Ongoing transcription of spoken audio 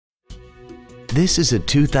This is a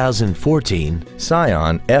 2014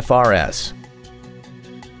 Scion FRS.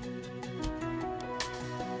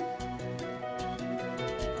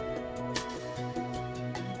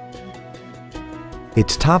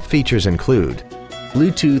 Its top features include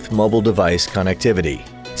Bluetooth mobile device connectivity,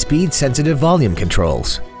 speed-sensitive volume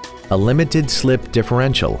controls, a limited slip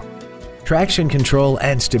differential, traction control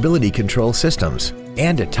and stability control systems,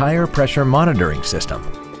 and a tire pressure monitoring system.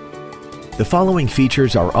 The following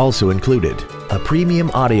features are also included: a premium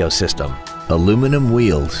audio system, aluminum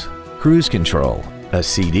wheels, cruise control, a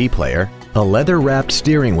CD player, a leather-wrapped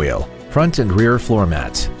steering wheel, front and rear floor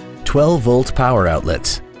mats, 12-volt power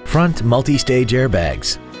outlets, front multi-stage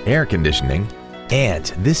airbags, air conditioning, and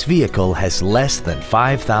this vehicle has less than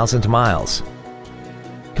 5,000 miles.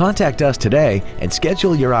 Contact us today and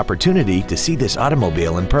schedule your opportunity to see this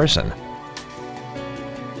automobile in person.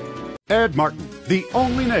 Ed Martin, the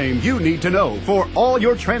only name you need to know for all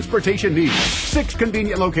your transportation needs. 6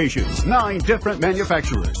 convenient locations, 9 different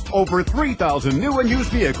manufacturers, over 3,000 new and used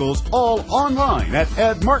vehicles, all online at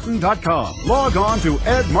edmartin.com. Log on to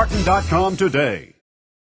edmartin.com today.